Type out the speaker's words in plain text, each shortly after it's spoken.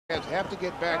Have to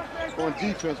get back on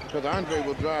defense because Andre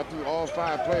will drive through all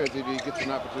 5 players if he gets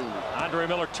an opportunity. Andre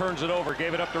Miller turns it over,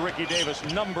 gave it up to Ricky Davis.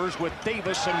 Numbers with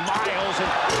Davis and Miles,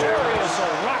 and Darius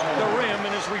will rock the rim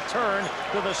in his return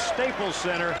to the Staples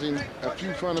Center. A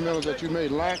few fundamentals that you may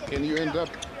lack, and you end up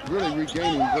really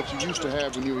regaining what you used to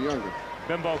have when you were younger.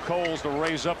 Bimbo Coles to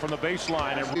raise up from the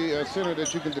baseline. And a center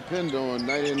that you can depend on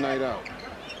night in, night out.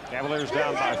 Cavaliers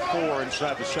down by 4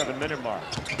 inside the 7-minute mark.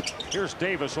 Here's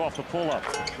Davis off the pull-up.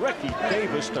 Ricky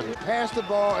Davis to pass the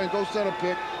ball and go set a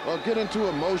pick or get into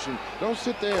a motion. Don't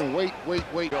sit there and wait.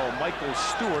 Michael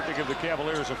Stewart to give the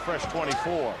Cavaliers a fresh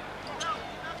 24.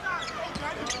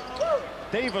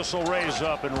 Davis will raise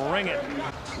up and ring it.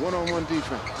 One-on-one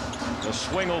defense. The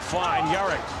swing will find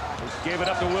Yarrick. Gave it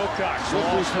up to Wilcox.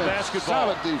 Lost the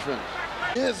basketball. Solid defense.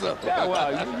 Yeah,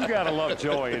 well, you gotta love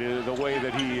Joey, the way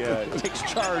that he takes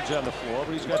charge on the floor,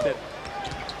 but he's got that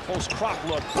post-crop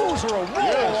look. Boozer a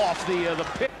roll off the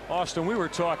pick. Austin, we were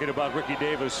talking about Ricky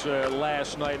Davis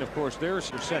last night, and of course there's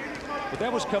percent, but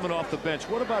that was coming off the bench.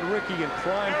 What about Ricky in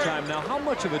prime time now? How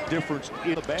much of a difference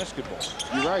in the basketball?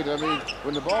 You're right. I mean,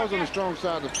 when the ball's on the strong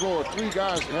side of the floor, 3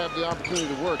 guys have the opportunity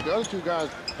to work. The other 2 guys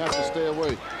have to stay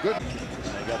away. Good.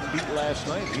 They got beat last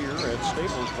night here at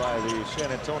Staples by the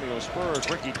San Antonio Spurs.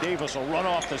 Ricky Davis will run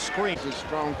off the screen. His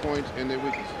strong points and their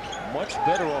weaknesses. Much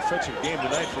better offensive game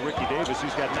tonight for Ricky Davis.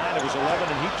 He's got 9 of his 11,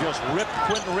 and he just ripped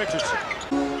Quentin Richardson.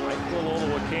 Michael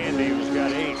Olowokandi, who's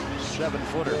got 8,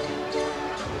 7-footer.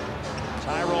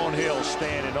 Tyrone Hill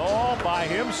standing all by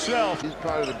himself. He's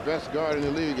probably the best guard in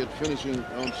the league at finishing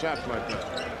on shots like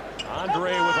that.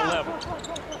 Andre with 11.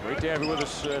 Great to have you with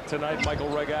us tonight. Michael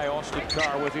Regai, Austin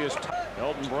Carr with you.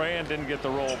 Elton Brand didn't get the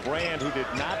role. Brand, who did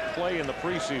not play in the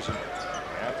preseason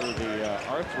after the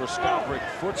arthroscopic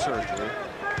foot surgery.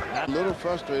 A little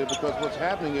frustrated because what's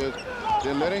happening is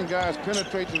they're letting guys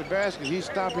penetrate to the basket. He's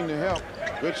stopping to help.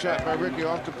 Good shot by Ricky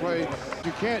off the play.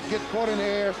 You can't get caught in the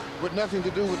air with nothing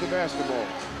to do with the basketball.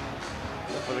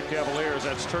 For the Cavaliers,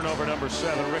 that's turnover number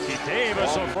 7. Ricky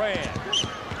Davis or Brand.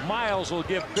 Miles will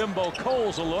give Bimbo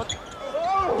Coles a look.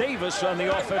 Davis on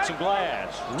the offensive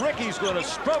glass. Ricky's going to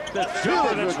stroke the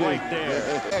jumper that's right there.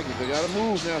 They got to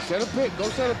move now. Set a pick. Go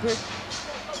set a pick.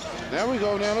 There we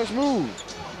go. Now let's move.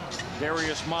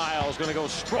 Darius Miles going to go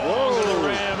strong to the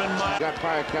rim. And Miles got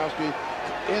Piakowski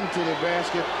into the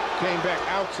basket. Came back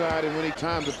outside, and when he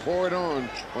time to pour it on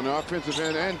the offensive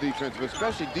end and defensive,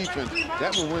 especially defense,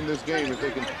 that will win this game if they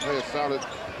can play a solid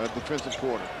defensive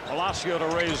quarter. Palacio to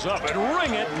raise up and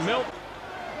ring it. Milt.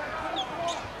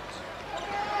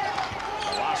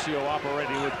 Palacio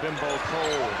operating with Bimbo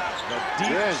Cole. The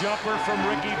deep jumper from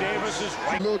Ricky Davis is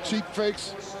right. Little cheap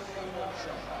fakes.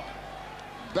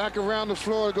 Back around the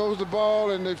floor goes the ball,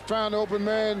 and they found the open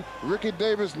man. Ricky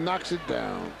Davis knocks it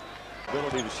down.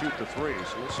 Ability to shoot the 3,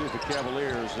 so let's see if the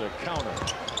Cavaliers counter.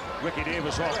 Ricky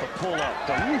Davis off the pull-up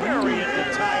to bury it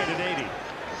to tie it at 80.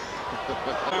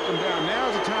 Knock him down.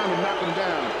 Now's the time to knock him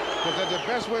down, because that's the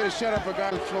best way to shut up a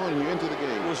guy who's flowing you into the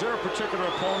game. Was there a particular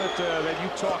opponent that you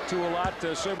talked to a lot,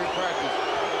 Silver practice?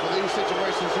 For these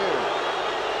situations here,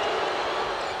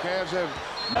 Cavs have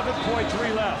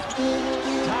 7.3 left.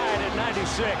 Tied at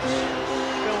 96.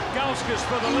 Ilgauskas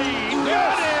for the lead.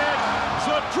 Got it!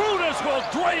 Zydrunas will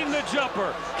drain the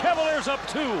jumper. Cavaliers up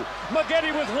 2.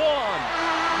 Maggette with 1.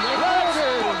 Let's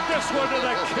put this one to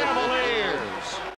the Cavaliers.